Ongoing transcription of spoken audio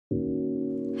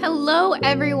Hello,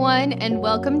 everyone, and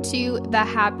welcome to the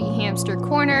Happy Hamster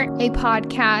Corner, a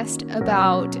podcast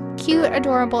about cute,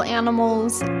 adorable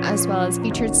animals, as well as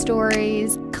featured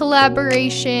stories,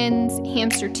 collaborations,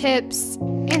 hamster tips,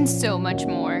 and so much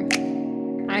more.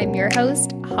 I'm your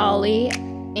host, Holly,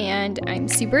 and I'm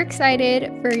super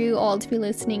excited for you all to be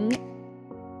listening.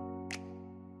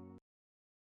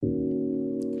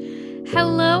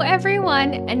 Hello,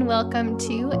 everyone, and welcome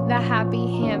to the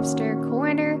Happy Hamster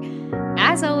Corner.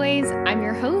 As always, I'm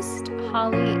your host,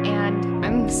 Holly, and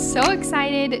I'm so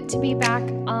excited to be back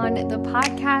on the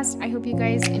podcast. I hope you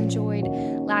guys enjoyed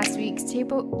last week's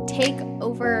takeover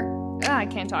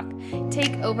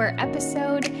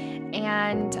episode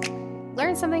and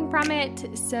learned something from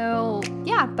it. So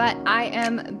yeah, but I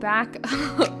am back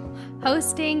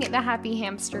hosting the Happy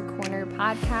Hamster Corner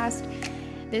podcast.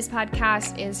 This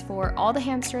podcast is for all the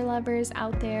hamster lovers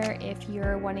out there. If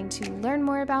you're wanting to learn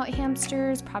more about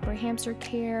hamsters, proper hamster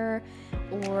care,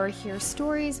 or hear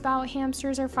stories about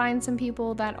hamsters, or find some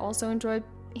people that also enjoy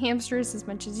hamsters as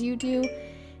much as you do,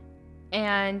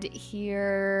 and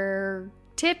hear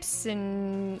tips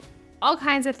and all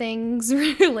kinds of things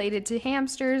related to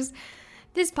hamsters,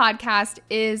 this podcast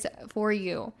is for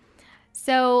you.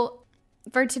 So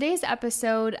for today's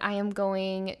episode, I am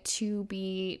going to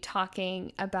be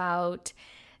talking about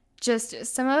just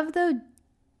some of the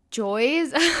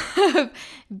joys of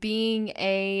being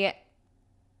a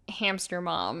hamster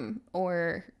mom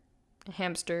or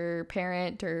hamster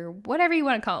parent or whatever you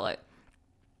want to call it.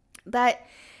 That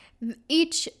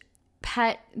each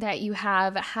pet that you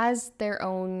have has their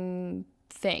own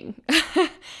thing.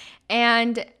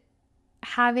 And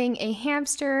having a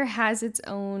hamster has its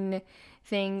own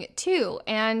thing too.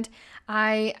 And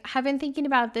I have been thinking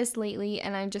about this lately,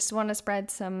 and I just want to spread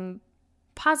some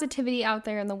positivity out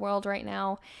there in the world right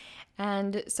now.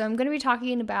 And so I'm going to be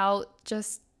talking about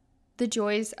just the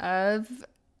joys of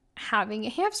having a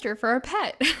hamster for a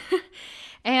pet.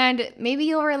 And maybe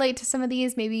you'll relate to some of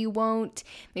these, maybe you won't,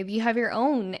 maybe you have your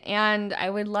own, and I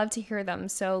would love to hear them.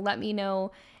 So let me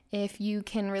know if you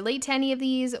can relate to any of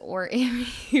these, or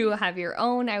if you have your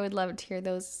own. I would love to hear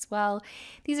those as well.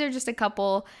 These are just a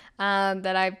couple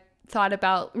that I've thought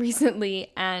about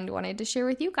recently and wanted to share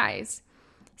with you guys.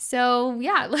 So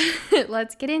yeah,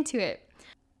 let's get into it.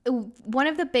 One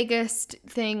of the biggest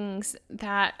things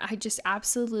that I just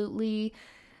absolutely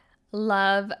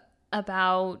love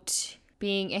about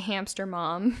being a hamster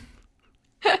mom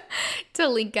to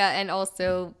Linka and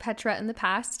also Petra in the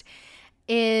past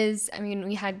is,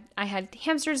 I had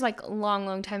hamsters like a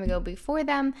long time ago before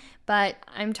them, but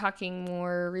I'm talking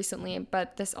more recently,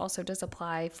 but this also does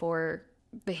apply for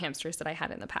the hamsters that I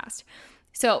had in the past.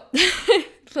 So,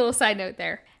 little side note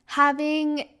there.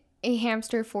 Having a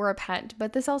hamster for a pet,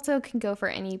 but this also can go for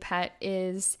any pet,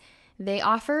 is they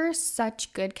offer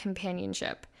such good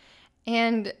companionship.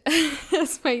 And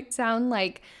this might sound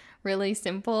like really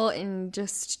simple and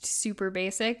just super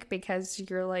basic because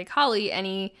you're like, Holly,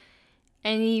 any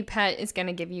pet is going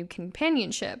to give you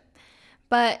companionship.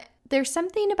 But there's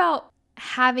something about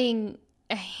having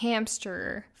a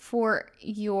hamster for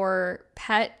your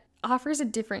pet offers a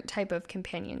different type of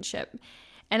companionship.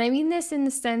 And I mean this in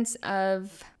the sense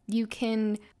of you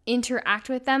can interact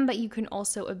with them, but you can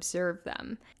also observe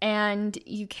them. And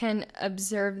you can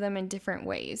observe them in different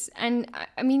ways. And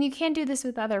I mean, you can do this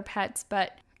with other pets,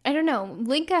 but I don't know.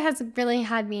 Linka has really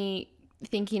had me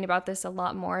thinking about this a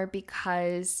lot more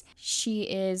because she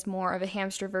is more of a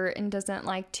hamstervert and doesn't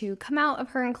like to come out of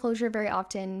her enclosure very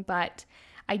often, but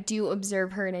I do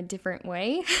observe her in a different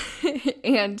way.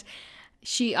 And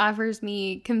she offers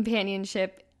me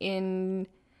companionship in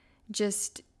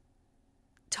just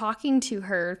talking to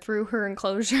her through her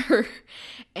enclosure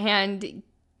and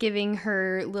giving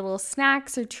her little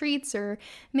snacks or treats or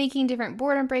making different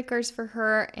boredom breakers for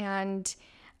her. And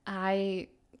I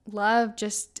love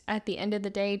just at the end of the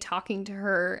day talking to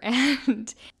her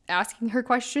and asking her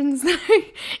questions that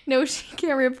I know she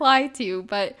can't reply to,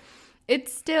 but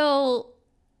it's still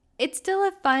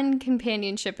a fun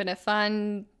companionship and a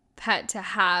fun pet to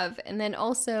have. And then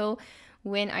also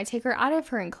when I take her out of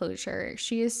her enclosure,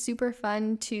 she is super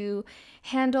fun to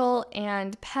handle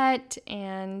and pet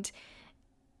and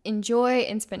enjoy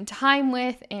and spend time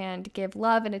with and give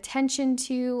love and attention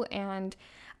to. And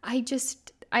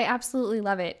I absolutely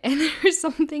love it. And there's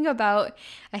something about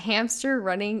a hamster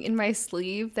running in my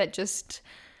sleeve that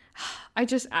I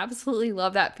just absolutely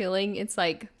love that feeling. It's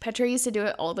like Petra used to do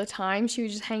it all the time. She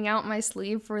would just hang out in my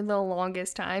sleeve for the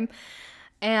longest time.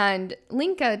 And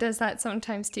Linka does that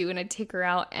sometimes too. And I take her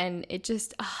out and it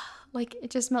just, like it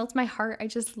just melts my heart. I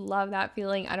just love that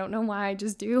feeling. I don't know why, I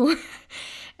just do.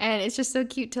 And it's just so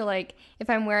cute to like, if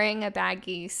I'm wearing a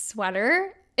baggy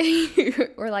sweater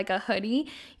or like a hoodie,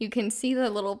 you can see their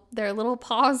little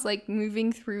paws like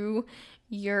moving through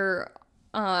your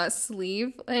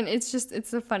sleeve, and it's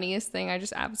the funniest thing. I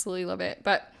just absolutely love it.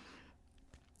 But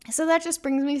so that just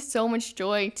brings me so much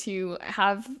joy to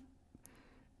have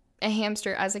a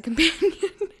hamster as a companion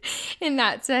in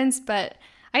that sense. But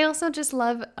I also just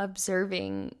love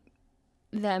observing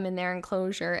them in their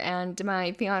enclosure, and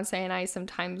my fiance and I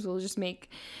sometimes will just make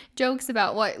jokes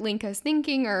about what Linka's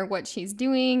thinking or what she's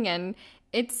doing, and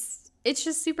it's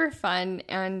just super fun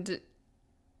and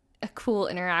a cool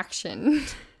interaction.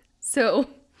 So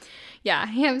yeah,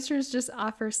 hamsters just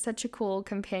offer such a cool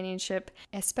companionship,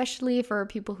 especially for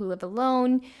people who live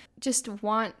alone, just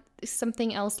want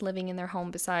something else living in their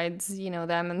home besides,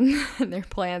 them and their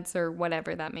plants or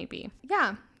whatever that may be.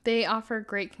 Yeah, they offer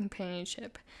great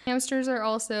companionship. Hamsters are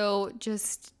also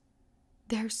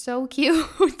they're so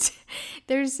cute.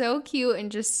 They're so cute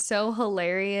and just so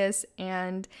hilarious,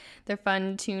 and they're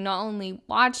fun to not only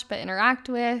watch but interact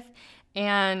with.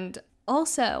 And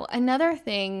also, another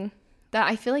thing that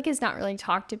I feel like is not really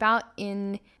talked about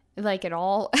in like at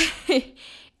all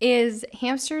is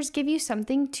hamsters give you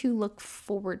something to look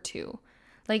forward to.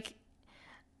 Like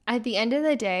at the end of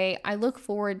the day, I look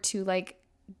forward to like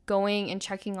going and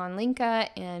checking on Linka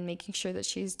and making sure that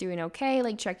she's doing okay,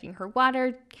 like checking her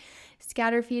water,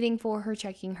 scatter feeding for her,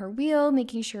 checking her wheel,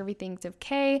 making sure everything's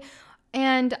okay.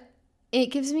 And it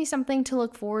gives me something to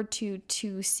look forward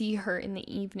to see her in the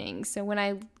evening. So when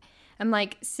I'm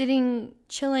like sitting,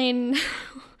 chilling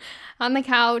on the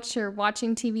couch or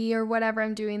watching TV or whatever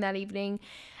I'm doing that evening,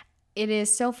 it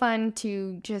is so fun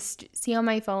to just see on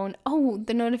my phone, oh,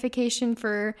 the notification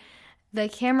for the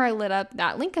camera lit up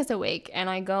that Linka's awake, and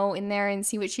I go in there and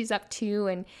see what she's up to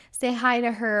and say hi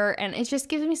to her, and it just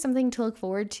gives me something to look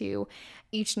forward to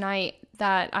each night,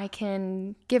 that I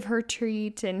can give her a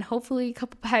treat and hopefully a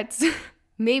couple pets,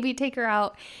 maybe take her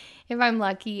out if I'm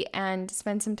lucky, and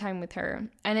spend some time with her.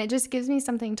 And it just gives me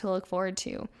something to look forward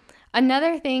to.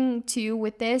 Another thing too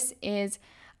with this is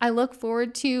I look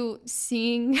forward to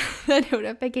seeing the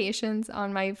notifications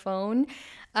on my phone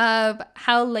of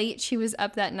how late she was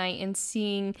up that night and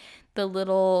seeing the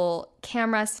little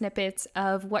camera snippets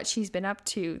of what she's been up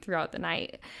to throughout the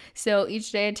night. So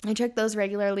each day I check those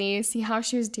regularly, see how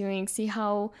she was doing, see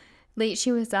how late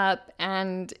she was up,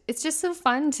 and it's just so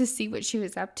fun to see what she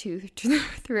was up to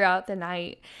throughout the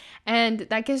night. And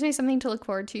that gives me something to look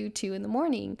forward to in the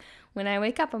morning. When I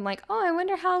wake up, I'm like, oh, I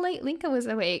wonder how late Linka was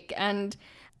awake. And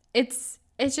it's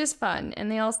just fun.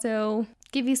 And they also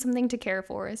give you something to care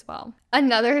for as well.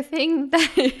 Another thing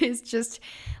that is just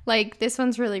like, this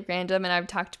one's really random, and I've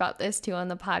talked about this too on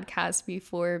the podcast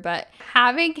before, but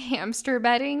having hamster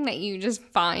bedding that you just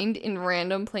find in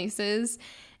random places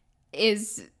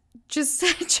is just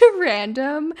such a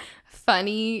random,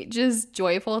 funny, just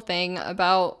joyful thing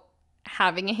about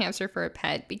having a hamster for a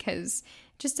pet, because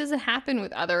it just doesn't happen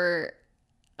with other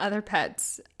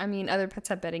pets. I mean, other pets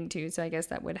have bedding too, so I guess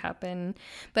that would happen.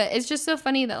 But it's just so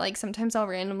funny that like sometimes I'll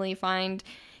randomly find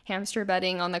hamster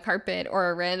bedding on the carpet,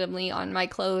 or randomly on my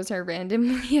clothes, or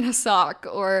randomly in a sock,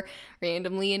 or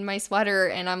randomly in my sweater,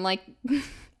 and I'm like,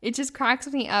 it just cracks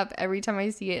me up every time I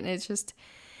see it, and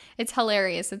it's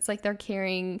hilarious. It's like I'm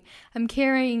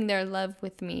carrying their love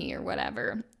with me, or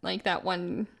whatever. Like that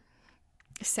one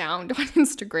sound on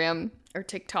Instagram or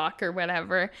TikTok or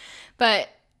whatever. But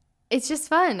it's just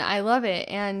fun. I love it.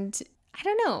 And I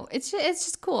don't know. It's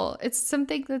just cool. It's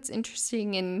something that's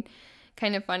interesting and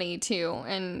kind of funny too.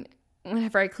 And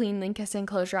whenever I clean Linka's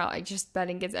enclosure out,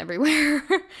 bedding gets everywhere.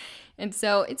 And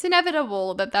so it's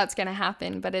inevitable that that's going to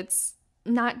happen, but it's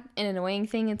not an annoying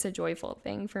thing. It's a joyful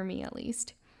thing for me, at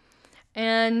least.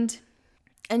 And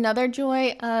another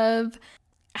joy of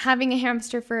having a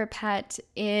hamster for a pet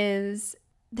is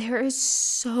there is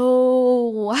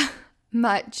so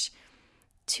much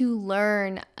to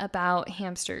learn about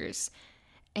hamsters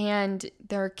and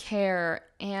their care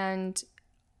and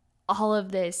all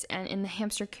of this. And in the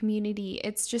hamster community,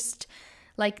 it's just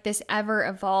like this ever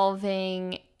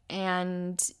evolving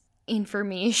and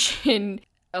information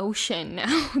ocean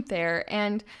out there.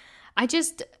 And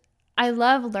I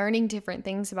love learning different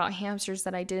things about hamsters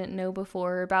that I didn't know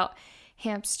before, about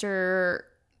hamster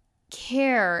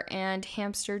care and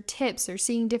hamster tips, or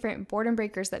seeing different boredom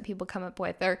breakers that people come up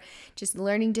with, or just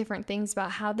learning different things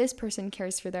about how this person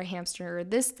cares for their hamster, or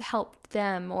this helped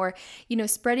them, or,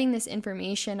 spreading this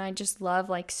information. I just love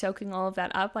like soaking all of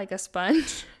that up like a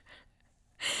sponge.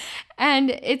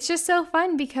 And it's just so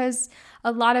fun because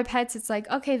a lot of pets, it's like,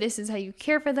 okay, this is how you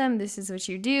care for them. This is what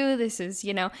you do. This is,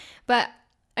 but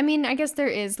I mean, I guess there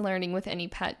is learning with any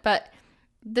pet, but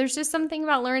there's just something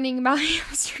about learning about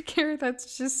hamster care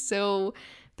that's just so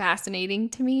fascinating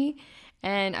to me.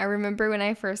 And I remember when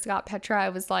I first got Petra, I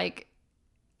was like,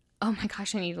 oh my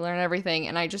gosh, I need to learn everything.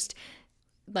 And I just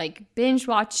binge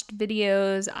watched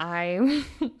videos. I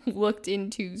looked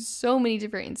into so many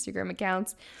different Instagram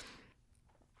accounts.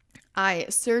 I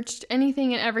searched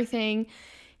anything and everything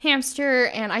hamster,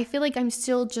 and I feel like I'm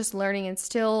still just learning and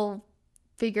still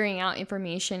figuring out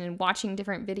information and watching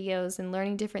different videos and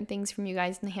learning different things from you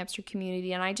guys in the hamster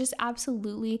community. And I just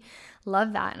absolutely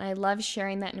love that. And I love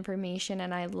sharing that information,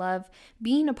 and I love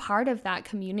being a part of that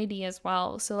community as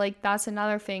well. So that's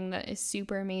another thing that is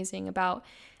super amazing about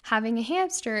having a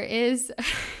hamster is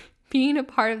being a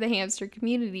part of the hamster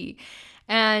community.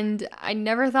 And I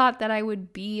never thought that I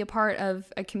would be a part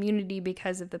of a community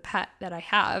because of the pet that I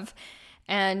have.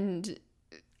 And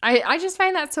I just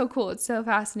find that so cool. It's so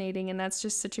fascinating, and that's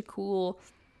just such a cool,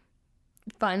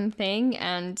 fun thing,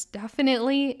 and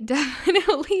definitely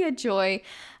a joy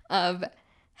of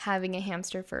having a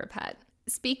hamster for a pet.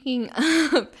 Speaking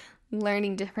of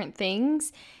learning different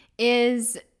things,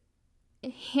 is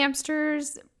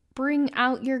hamsters bring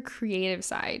out your creative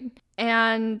side.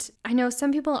 And I know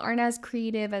some people aren't as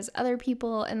creative as other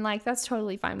people, and that's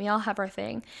totally fine. We all have our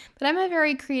thing. But I'm a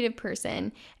very creative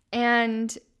person,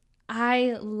 and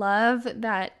I love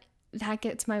that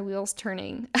gets my wheels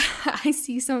turning. I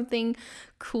see something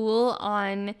cool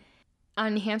on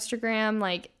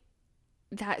Hamstergram,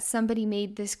 that somebody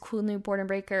made this cool new boredom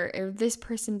breaker, or this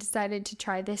person decided to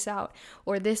try this out,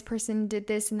 or this person did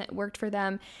this and it worked for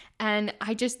them. And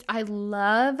I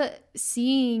love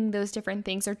seeing those different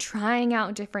things, or trying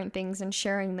out different things and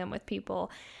sharing them with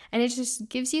people. And it just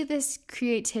gives you this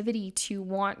creativity to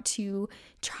want to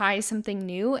try something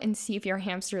new and see if your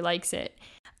hamster likes it.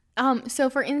 So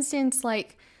for instance, a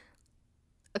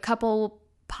couple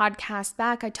podcasts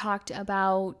back, I talked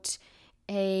about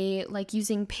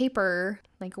using paper,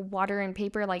 water and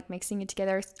paper, mixing it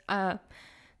together.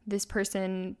 This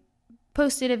person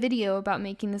posted a video about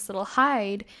making this little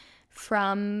hide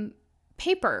from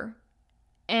paper,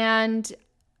 and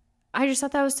I just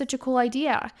thought that was such a cool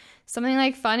idea.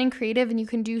 Something fun and creative, and you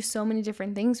can do so many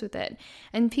different things with it.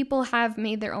 And people have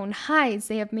made their own hides.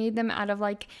 They have made them out of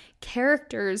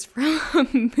characters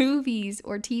from movies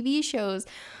or TV shows,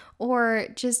 or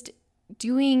just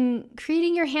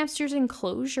creating your hamster's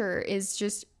enclosure is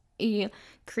just a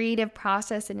creative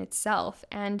process in itself.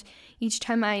 And each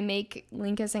time I make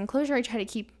Linka's enclosure, I try to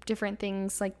keep different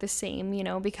things the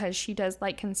same, because she does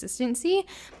like consistency,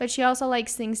 but she also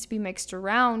likes things to be mixed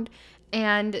around.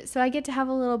 And so I get to have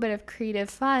a little bit of creative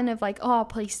fun of I'll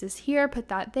place this here, put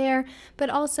that there, but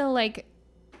also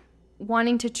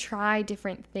wanting to try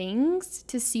different things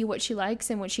to see what she likes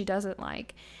and what she doesn't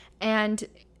like. And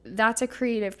that's a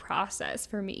creative process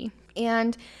for me.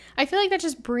 And I feel like that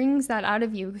just brings that out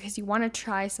of you, because you want to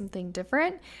try something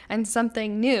different and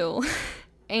something new.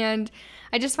 And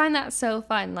I just find that so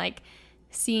fun,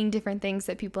 seeing different things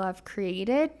that people have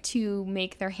created to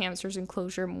make their hamster's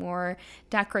enclosure more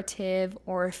decorative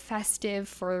or festive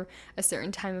for a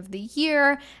certain time of the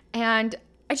year. And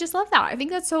I just love that. I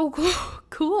think that's so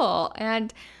cool.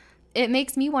 And it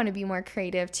makes me want to be more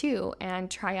creative too and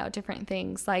try out different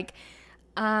things.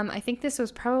 I think this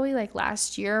was probably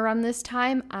last year around this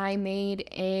time, I made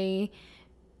a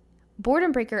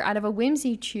boredom breaker out of a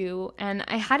whimsy chew, and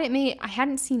I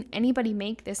hadn't seen anybody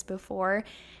make this before,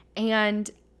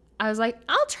 and I was like,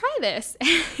 I'll try this.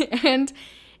 And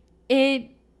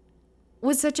it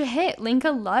was such a hit.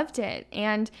 Linka loved it,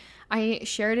 and I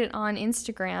shared it on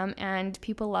Instagram, and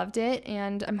people loved it,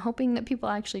 and I'm hoping that people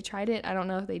actually tried it. I don't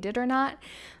know if they did or not,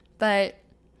 but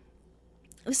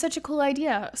it was such a cool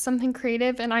idea, something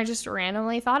creative, and I just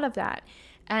randomly thought of that.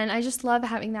 And I just love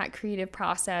having that creative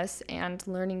process and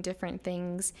learning different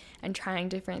things and trying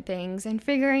different things and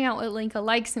figuring out what Linka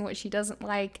likes and what she doesn't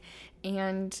like.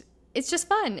 And it's just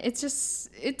fun. It's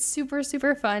super,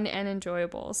 super fun and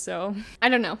enjoyable. So I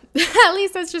don't know. At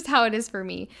least that's just how it is for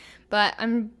me. But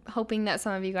I'm hoping that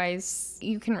some of you guys,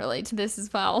 you can relate to this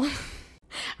as well.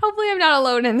 Hopefully I'm not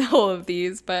alone in all of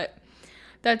these, but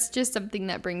that's just something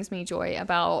that brings me joy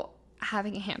about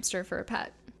having a hamster for a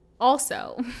pet.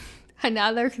 Also,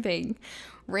 another thing,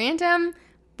 random,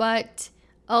 but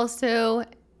also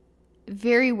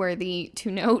very worthy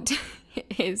to note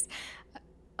is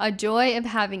a joy of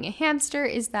having a hamster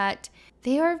is that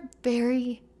they are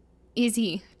very,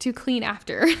 easy to clean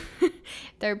after.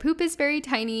 Their poop is very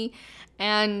tiny,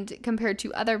 and compared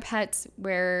to other pets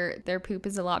where their poop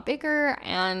is a lot bigger,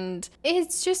 and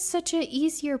it's just such an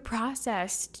easier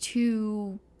process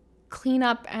to clean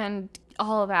up and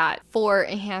all of that for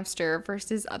a hamster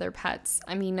versus other pets.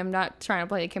 I mean, I'm not trying to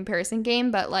play a comparison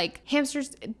game, but like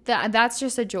hamsters, that's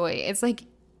just a joy. It's like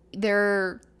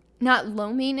they're not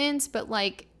low maintenance, but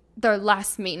like they're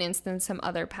less maintenance than some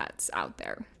other pets out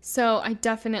there. So I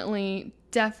definitely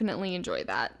enjoy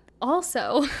that.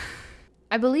 Also,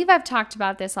 I believe I've talked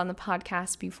about this on the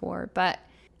podcast before, but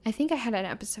I think I had an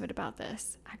episode about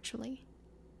this actually.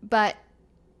 But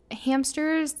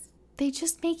hamsters, they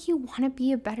just make you want to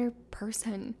be a better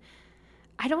person.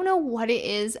 I don't know what it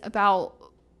is about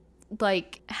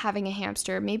like having a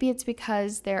hamster. Maybe it's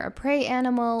because they're a prey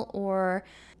animal, or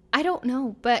I don't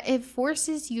know, but it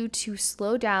forces you to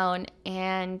slow down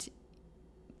and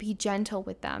be gentle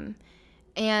with them.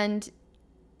 And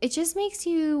it just makes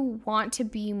you want to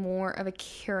be more of a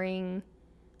caring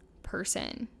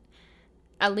person.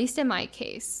 At least in my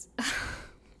case.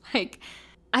 Like,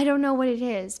 I don't know what it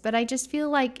is, but I just feel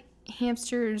like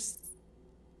hamsters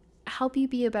help you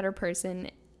be a better person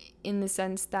in the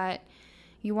sense that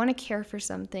you want to care for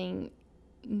something,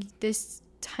 this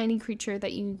tiny creature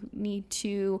that you need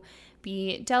to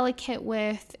be delicate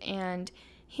with and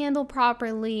handle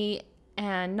properly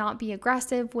and not be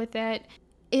aggressive with it.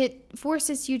 It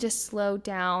forces you to slow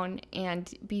down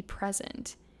and be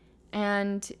present.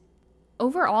 And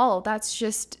overall, that's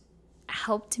just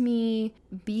helped me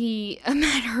be a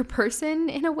better person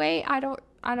in a way. I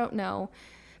don't know.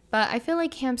 But I feel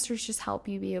like hamsters just help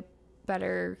you be a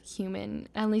better human.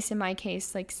 At least in my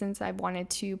case, like since I've wanted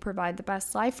to provide the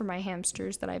best life for my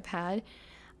hamsters that I've had,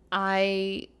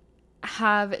 I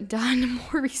have done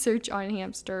more research on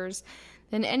hamsters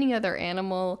than any other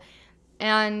animal.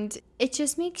 And it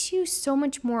just makes you so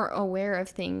much more aware of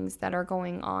things that are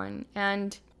going on.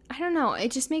 And I don't know,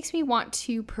 it just makes me want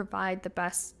to provide the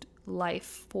best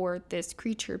life for this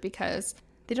creature because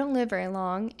they don't live very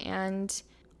long, and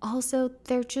also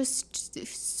they're just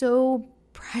so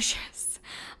precious.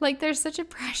 Like, they're such a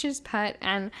precious pet,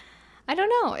 and I don't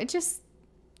know,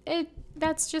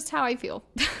 that's just how I feel.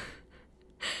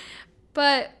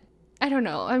 But I don't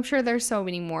know, I'm sure there's so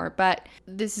many more, but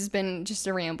this has been just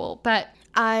a ramble. But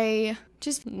I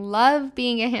just love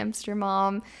being a hamster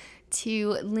mom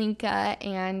to Linka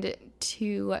and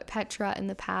to Petra in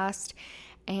the past,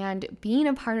 and being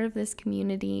a part of this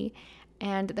community.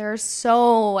 And there are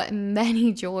so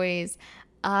many joys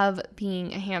of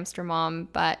being a hamster mom,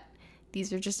 but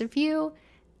these are just a few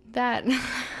that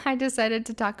I decided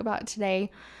to talk about today.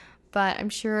 But I'm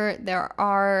sure there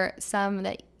are some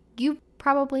that you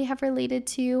probably have related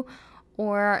to,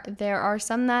 or there are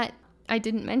some that I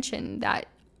didn't mention that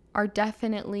are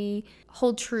definitely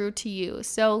hold true to you.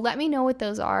 So let me know what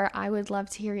those are. I would love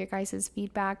to hear your guys'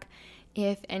 feedback.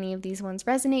 If any of these ones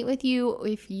resonate with you,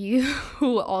 if you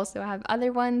also have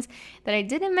other ones that I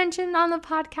didn't mention on the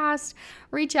podcast,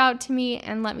 reach out to me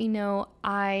and let me know.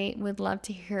 I would love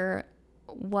to hear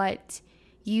what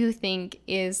you think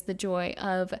is the joy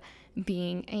of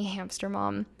being a hamster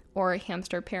mom or a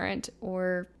hamster parent,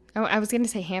 or I was going to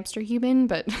say hamster human,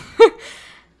 but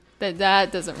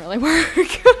that doesn't really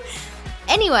work.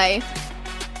 Anyway,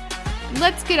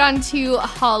 let's get on to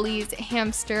Holly's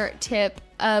hamster tip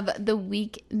of the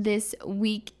week. This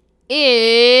week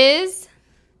is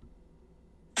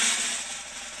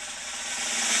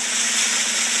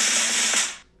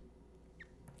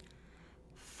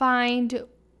find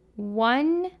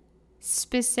one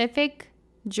specific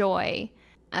joy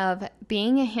of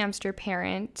being a hamster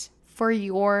parent for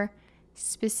your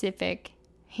specific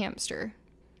hamster.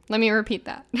 Let me repeat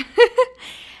that.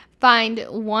 Find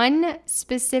one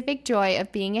specific joy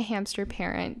of being a hamster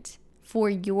parent for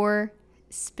your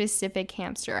specific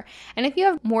hamster. And if you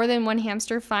have more than one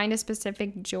hamster, find a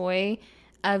specific joy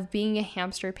of being a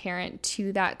hamster parent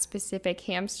to that specific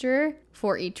hamster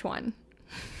for each one.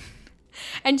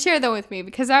 And share them with me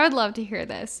because I would love to hear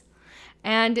this.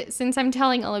 And since I'm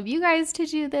telling all of you guys to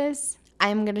do this,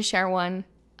 I'm going to share one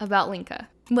about Linka.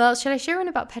 Well, should I share one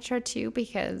about Petra too?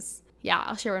 Because, yeah,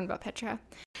 I'll share one about Petra.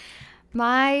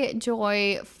 My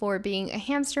joy for being a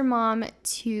hamster mom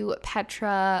to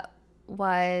Petra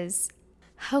was,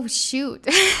 oh shoot,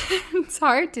 it's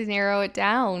hard to narrow it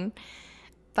down.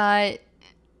 But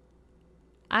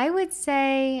I would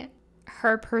say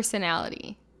her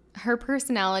personality. Her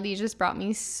personality just brought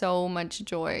me so much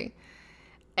joy.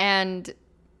 And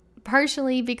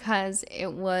partially because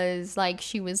it was like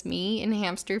she was me in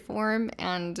hamster form,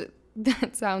 and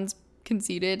that sounds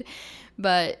conceited,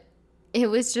 but it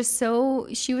was just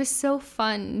she was so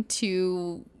fun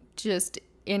to just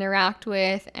interact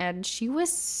with, and she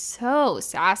was so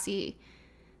sassy,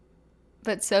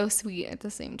 but so sweet at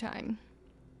the same time.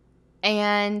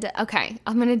 And okay,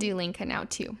 I'm going to do Linka now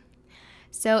too.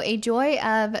 So a joy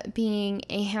of being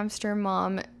a hamster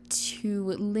mom to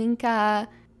Linka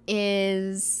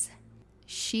is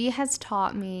she has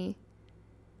taught me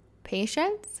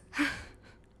patience.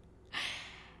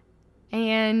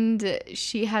 And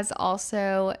she has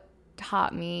also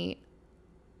taught me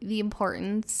the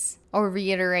importance, or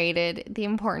reiterated the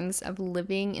importance, of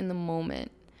living in the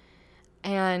moment.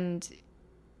 And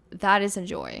that is a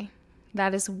joy.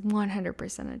 That is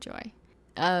 100% a joy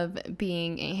of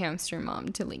being a hamster mom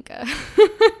to Linka.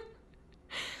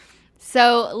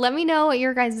 So let me know what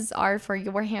your guys's are for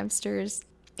your hamsters,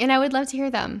 and I would love to hear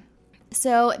them.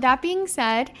 So that being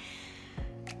said,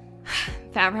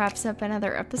 that wraps up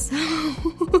another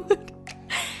episode.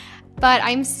 But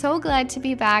I'm so glad to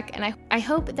be back, and I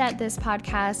hope that this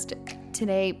podcast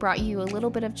today brought you a little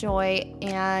bit of joy.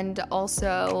 And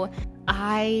also,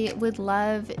 I would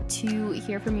love to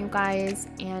hear from you guys,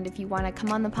 and if you want to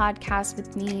come on the podcast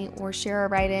with me or share a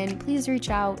write-in, please reach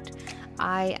out.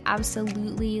 I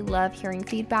absolutely love hearing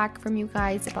feedback from you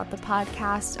guys about the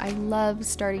podcast. I love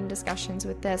starting discussions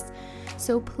with this.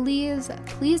 So please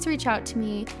reach out to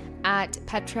me at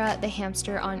Petra the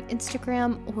Hamster on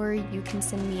Instagram, or you can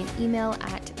send me an email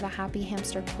at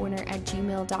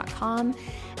thehappyhamstercorner@gmail.com.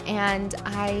 And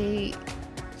I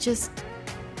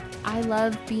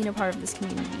love being a part of this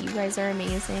community. You guys are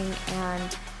amazing,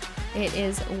 and it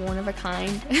is one of a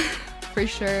kind for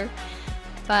sure.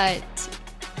 But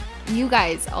you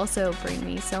guys also bring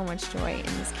me so much joy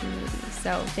in this community.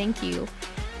 So thank you.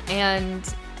 And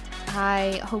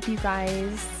I hope you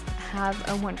guys have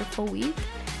a wonderful week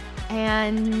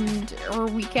or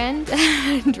weekend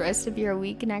and rest of your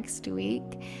week next week.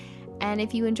 And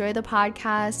if you enjoy the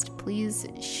podcast, please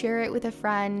share it with a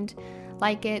friend,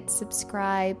 like it,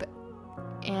 subscribe,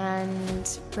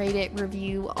 and rate it,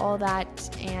 review, all that,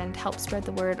 and help spread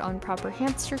the word on proper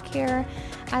hamster care,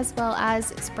 as well as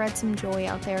spread some joy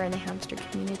out there in the hamster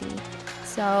community.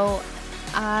 So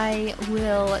I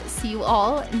will see you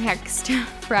all next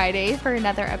Friday for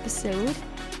another episode.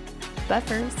 But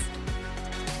first,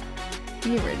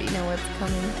 you already know what's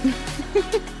coming.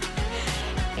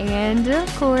 And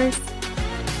of course,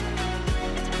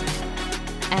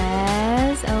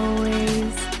 as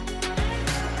always,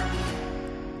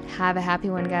 have a happy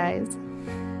one, guys.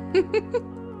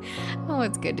 Oh,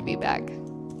 it's good to be back.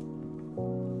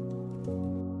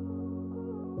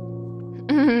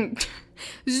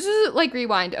 Like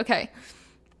rewind. Okay.